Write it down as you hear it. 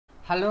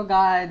Hello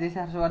guys, this is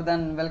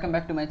Harshvardhan. Welcome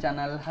back to my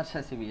channel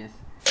Harsha CVS.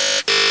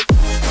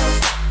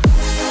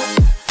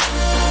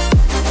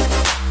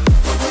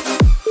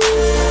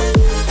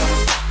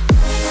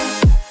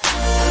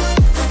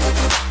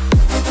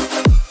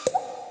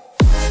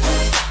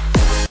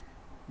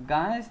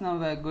 Guys, now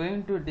we are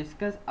going to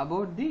discuss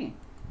about the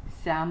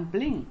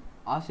sampling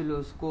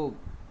oscilloscope.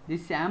 The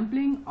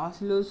sampling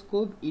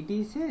oscilloscope, it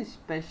is a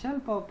special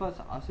purpose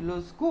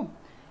oscilloscope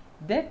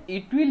that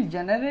it will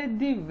generate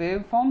the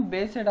waveform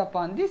based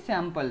upon the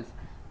samples.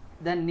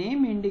 The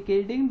name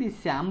indicating the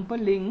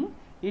sampling,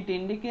 it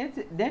indicates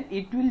that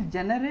it will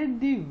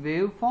generate the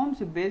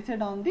waveforms based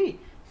on the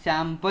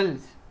samples.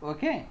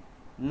 Okay.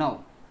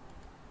 Now,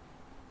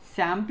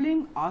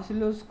 sampling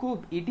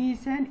oscilloscope, it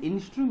is an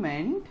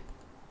instrument.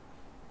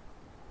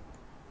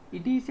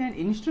 It is an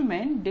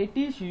instrument that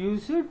is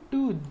used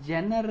to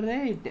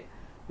generate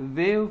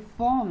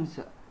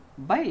waveforms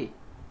by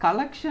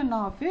collection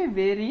of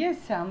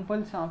various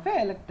samples of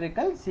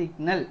electrical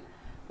signal.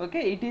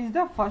 Okay, it is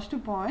the first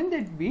point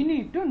that we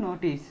need to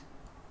notice.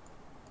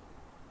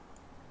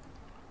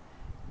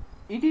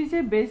 It is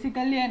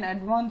basically an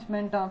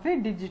advancement of a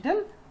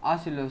digital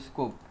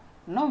oscilloscope.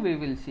 Now we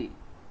will see.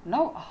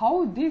 Now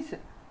how this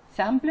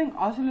sampling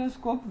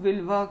oscilloscope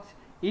will work.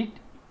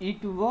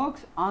 It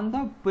works on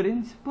the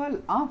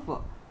principle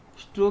of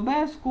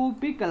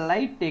stroboscopic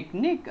light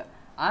technique,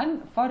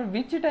 and for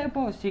which type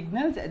of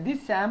signals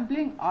this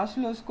sampling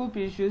oscilloscope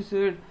is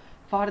used.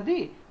 For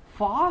the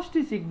fast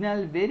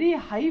signal, very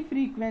high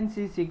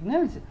frequency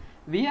signals,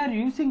 we are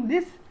using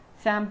this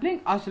sampling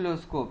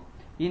oscilloscope.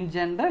 In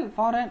general,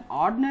 for an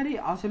ordinary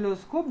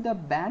oscilloscope, the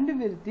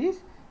bandwidth is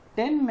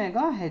 10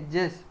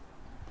 MHz.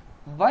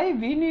 Why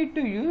we need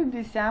to use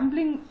the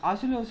sampling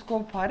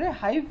oscilloscope for a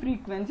high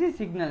frequency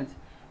signals?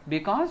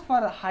 Because for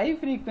a high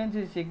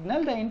frequency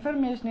signal, the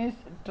information is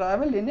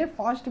traveled in a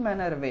fast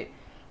manner way.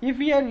 If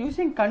we are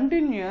using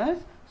continuous,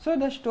 so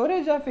the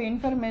storage of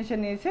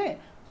information is a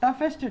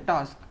toughest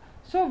task.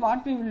 So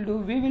what we will do,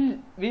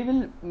 we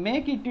will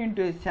make it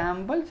into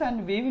samples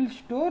and we will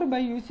store by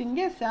using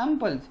a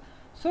samples.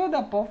 So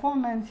the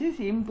performance is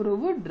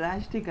improved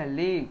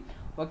drastically.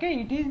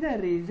 Okay, it is the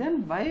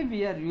reason why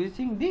we are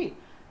using the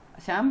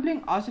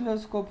sampling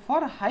oscilloscope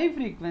for high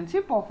frequency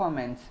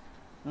performance.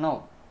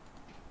 Now,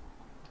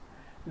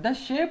 the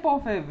shape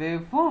of a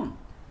waveform.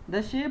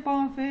 The shape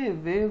of a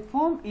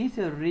waveform is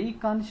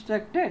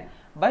reconstructed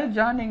by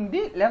joining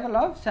the level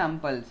of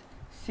samples.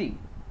 See,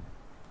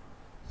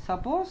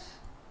 suppose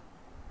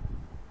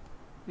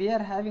we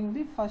are having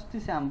the first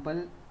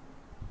sample.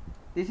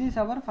 This is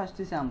our first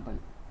sample.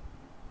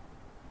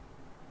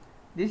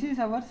 This is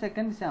our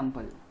second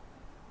sample.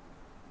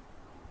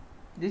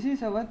 This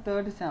is our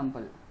third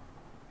sample.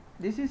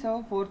 This is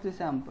our fourth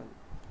sample.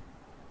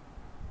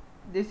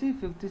 This is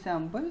fifth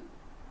sample.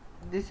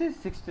 This is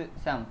sixth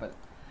sample.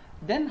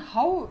 Then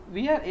how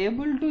we are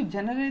able to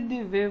generate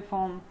the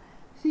waveform?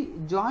 See,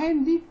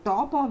 join the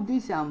top of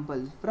the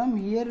samples from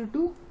here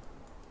to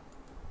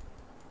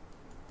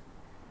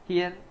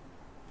here.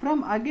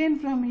 From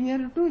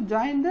here to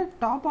join the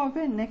top of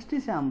a next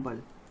sample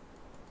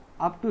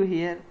up to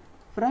here.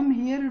 From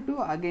here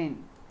to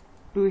again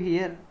to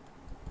here.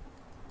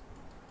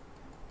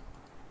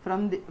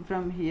 From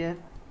here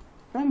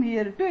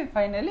to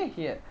finally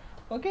here.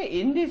 Okay,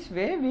 in this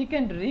way we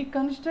can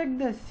reconstruct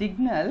the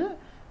signal,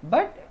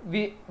 but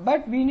we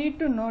need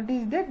to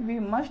notice that we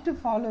must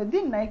follow the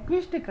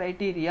Nyquist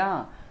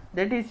criteria,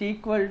 that is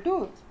equal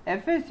to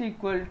Fs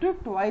equal to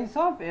twice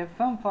of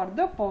Fm for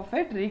the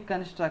perfect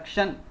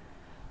reconstruction.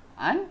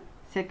 And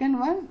second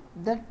one,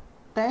 the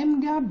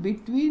time gap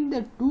between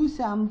the two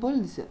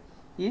samples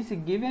is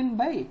given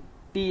by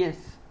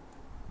Ts.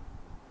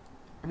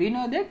 We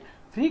know that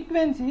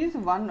frequency is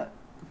 1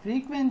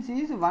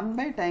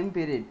 by time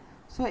period.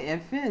 So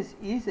Fs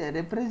is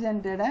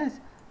represented as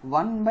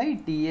 1 by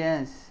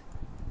Ts.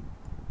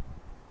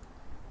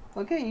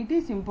 Okay, it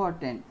is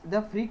important.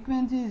 The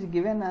frequency is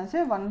given as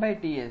a 1 by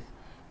Ts.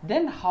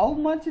 Then how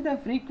much the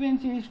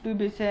frequency is to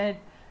be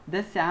set?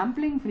 The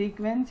sampling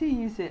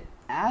frequency is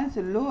as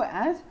low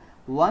as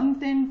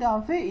 1/10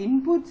 of a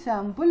input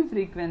sample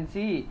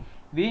frequency.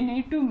 We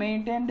need to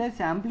maintain the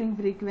sampling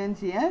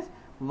frequency as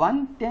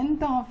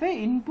 1/10 of a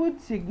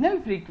input signal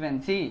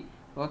frequency.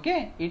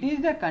 Okay, it is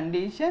the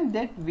condition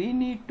that we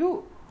need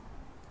to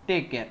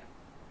take care.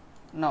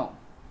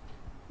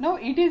 Now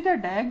it is the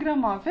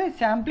diagram of a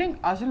sampling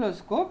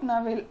oscilloscope.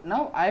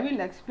 Now I will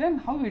explain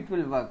how it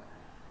will work.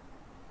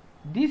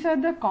 These are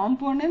the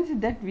components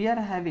that we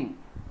are having.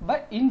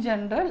 But in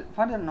general,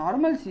 for the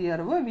normal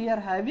CRO, we are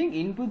having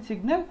input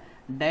signal,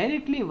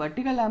 directly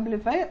vertical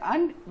amplifier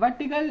and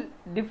vertical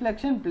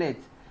deflection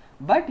plates.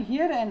 But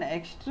here an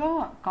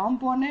extra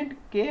component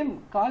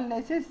came called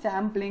as a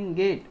sampling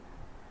gate.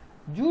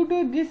 Due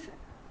to this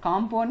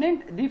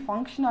component, the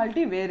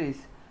functionality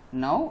varies.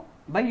 Now,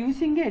 by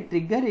using a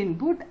trigger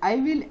input, I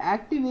will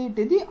activate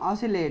the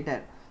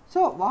oscillator.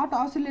 So, what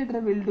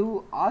oscillator will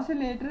do?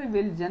 Oscillator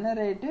will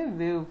generate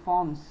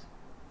waveforms.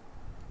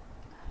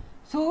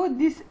 So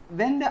this,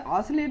 when the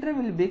oscillator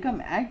will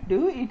become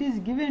active, it is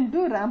given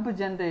to ramp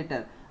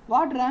generator.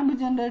 What ramp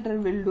generator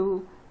will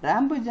do?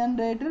 Ramp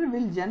generator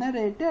will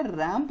generate a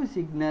ramp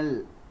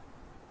signal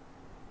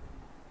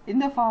in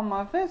the form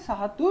of a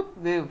sawtooth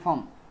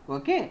waveform.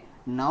 Okay.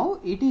 Now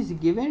it is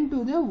given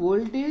to the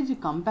voltage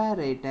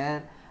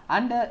comparator,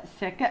 and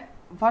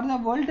for the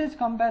voltage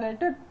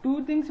comparator,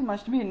 two things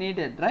must be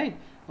needed, right?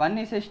 One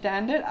is a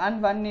standard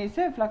and one is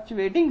a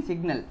fluctuating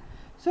signal.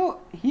 So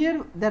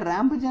here the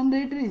ramp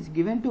generator is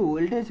given to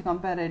voltage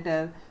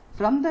comparator.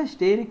 From the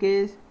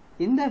staircase,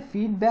 in the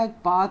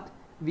feedback path,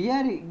 we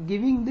are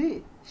giving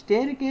the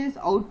staircase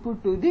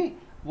output to the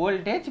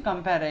voltage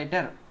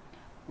comparator.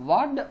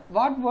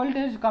 What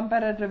voltage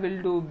comparator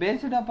will do?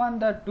 Based upon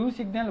the two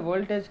signal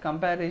voltage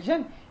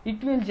comparison,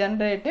 it will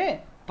generate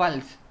a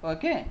pulse.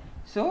 Okay.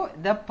 So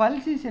the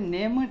pulse is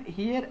named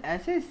here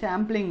as a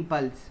sampling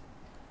pulse.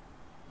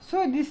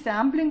 So this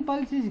sampling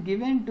pulse is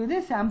given to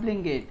the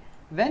sampling gate.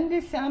 When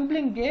this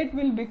sampling gate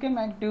will become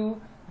active,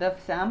 the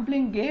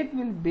sampling gate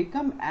will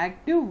become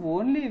active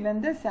only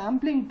when the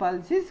sampling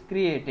pulse is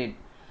created.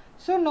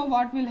 So now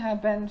what will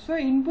happen? So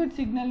input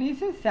signal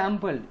is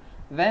sampled.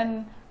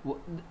 When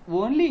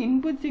only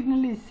input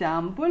signal is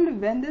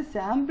sampled when the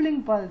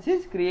sampling pulse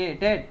is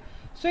created.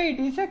 So it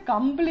is a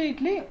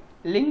completely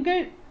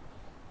linked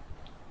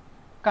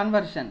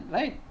conversion,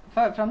 right?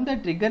 From the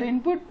trigger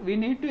input, we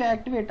need to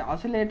activate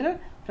oscillator.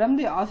 From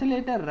the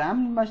oscillator,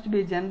 ramp must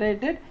be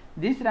generated.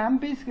 This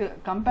ramp is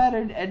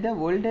compared at the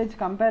voltage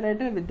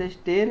comparator with the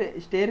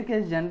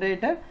staircase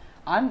generator,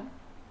 and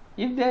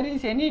if there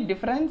is any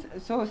difference,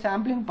 so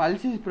sampling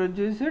pulse is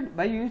produced.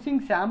 By using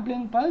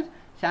sampling pulse,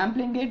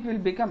 sampling gate will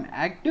become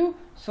active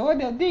so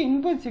that the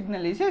input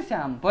signal is a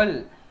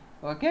sample.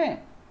 Okay.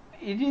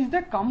 It is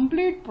the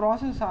complete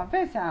process of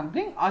a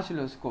sampling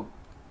oscilloscope.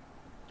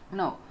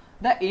 Now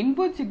the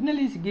input signal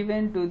is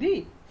given to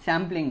the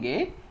sampling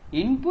gate.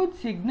 Input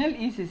signal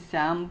is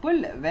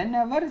sampled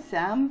whenever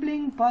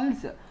sampling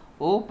pulse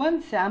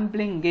opens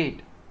sampling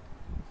gate.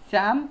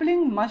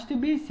 Sampling must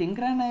be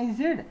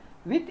synchronized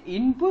with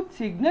input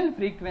signal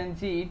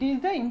frequency. It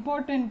is the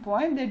important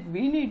point that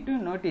we need to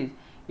notice.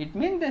 It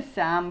means the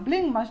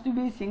sampling must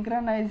be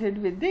synchronized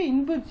with the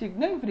input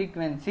signal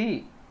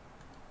frequency.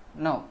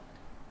 Now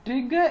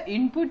trigger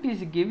input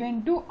is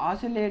given to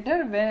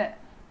oscillator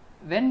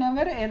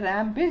whenever a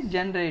ramp is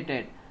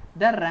generated.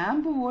 The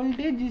ramp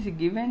voltage is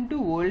given to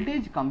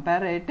voltage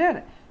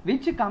comparator,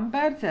 which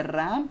compares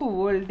ramp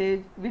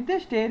voltage with the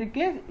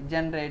staircase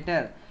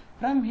generator.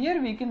 From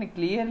here we can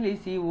clearly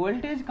see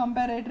voltage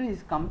comparator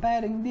is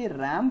comparing the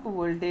ramp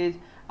voltage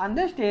and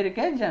the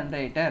staircase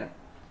generator.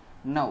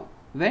 Now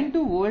when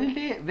two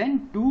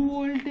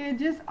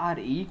voltages are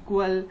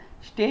equal,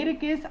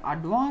 staircase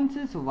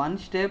advances one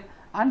step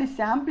and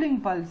sampling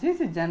pulse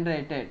is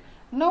generated.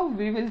 Now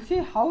we will see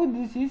how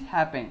this is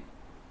happening.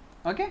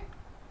 Okay.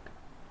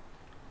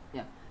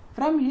 Yeah.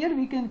 From here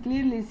we can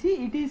clearly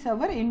see it is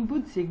our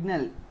input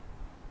signal.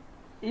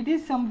 It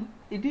is some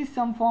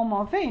form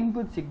of a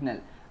input signal.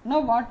 Now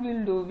what we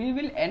will do? We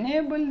will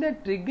enable the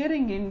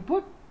triggering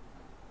input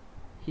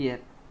here.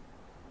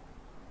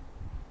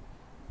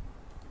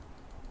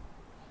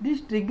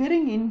 This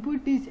triggering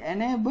input is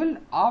enabled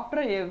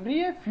after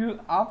every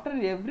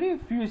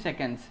few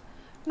seconds.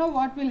 Now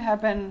what will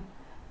happen?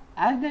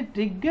 As the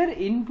trigger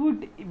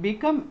input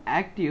become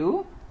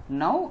active,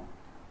 now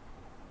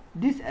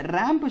this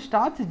ramp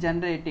starts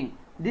generating.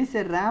 This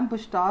ramp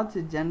starts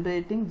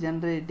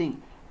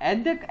generating.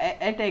 At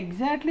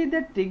exactly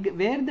the trigger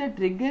where the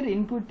trigger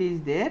input is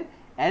there,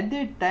 at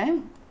that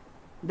time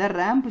the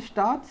ramp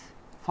starts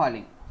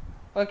falling.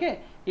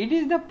 Okay, it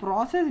is the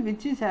process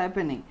which is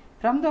happening.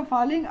 From the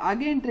falling,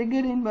 again trigger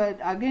input,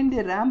 again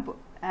the ramp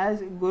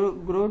has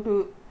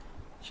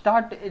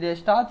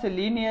starts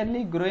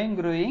linearly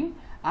growing,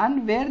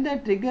 and where the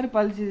trigger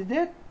pulse is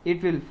there,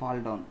 it will fall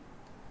down.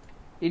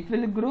 It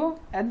will grow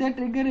at the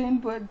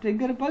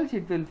trigger pulse,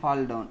 it will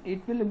fall down.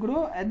 It will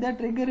grow at the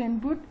trigger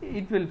input,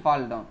 it will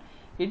fall down.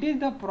 It is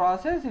the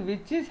process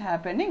which is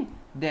happening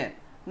there.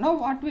 Now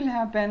what will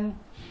happen?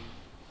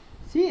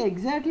 See,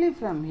 exactly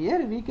from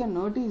here we can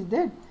notice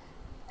that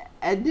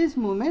at this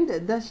moment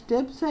the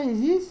step size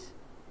is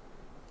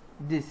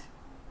this,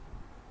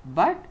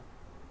 but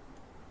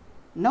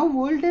now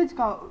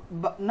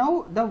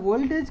the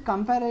voltage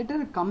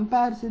comparator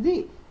compares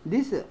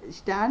this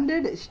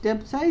standard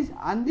step size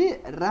and the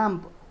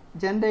ramp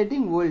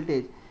generating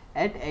voltage.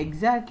 At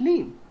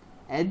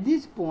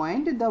this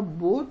point the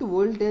both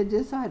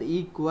voltages are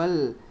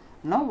equal.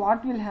 Now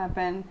what will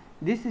happen?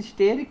 This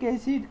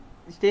staircase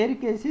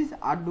is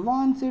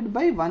advanced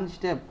by one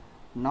step.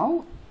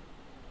 Now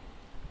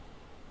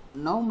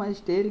my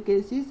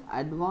staircase is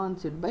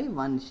advanced by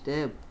one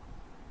step.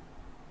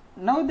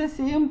 Now the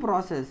same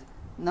process.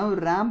 Now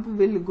ramp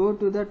will go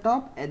to the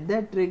top, at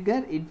the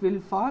trigger it will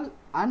fall,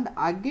 and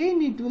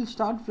again it will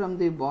start from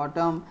the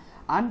bottom,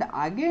 and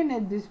again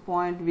at this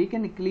point we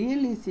can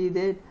clearly see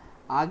that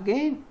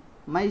again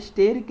my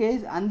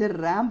staircase and the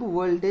ramp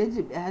voltage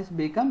has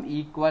become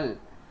equal.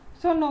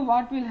 So now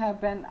what will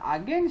happen?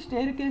 Again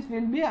staircase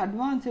will be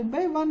advanced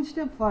by one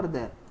step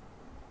further.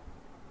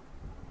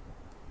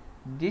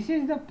 This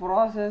is the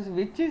process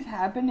which is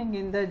happening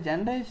in the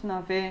generation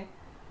of a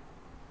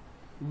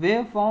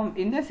waveform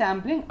in the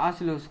sampling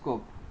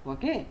oscilloscope.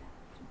 Okay,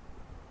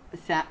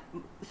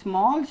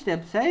 small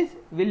step size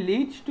will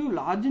lead to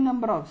large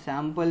number of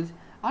samples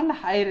and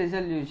high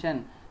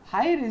resolution.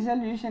 High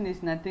resolution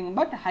is nothing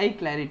but high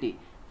clarity.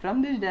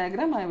 From this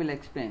diagram I will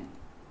explain.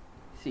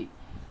 See,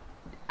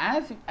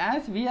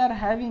 as we are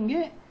having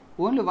a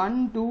only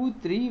 1, 2,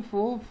 3,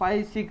 4,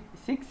 5,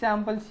 6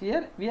 samples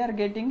here, we are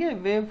getting a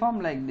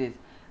waveform like this.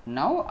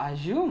 Now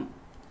assume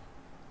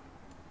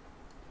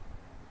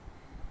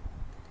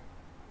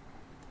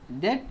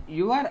that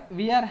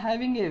we are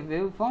having a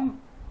waveform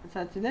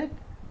such that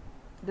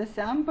the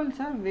samples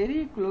are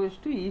very close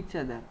to each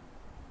other.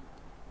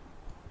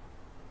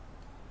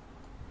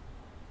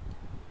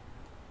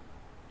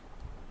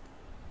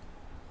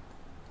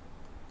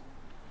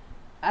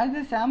 As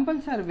the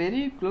samples are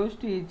very close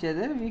to each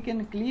other, we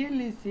can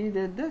clearly see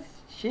that the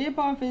shape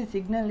of a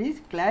signal is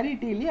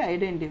clarily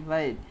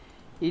identified.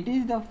 It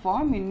is the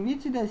form in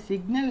which the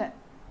signal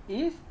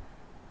is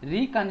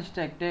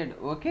reconstructed.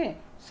 Okay,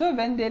 so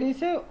when there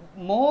is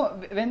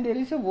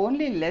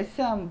only less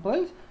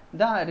samples,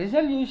 the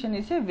resolution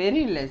is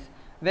very less.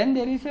 When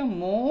there is a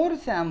more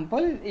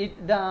sample,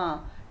 the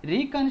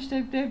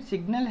reconstructed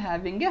signal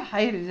having a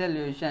high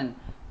resolution.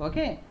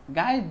 Okay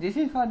guys, this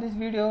is for this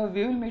video.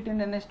 We will meet in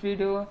the next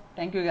video.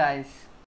 Thank you guys.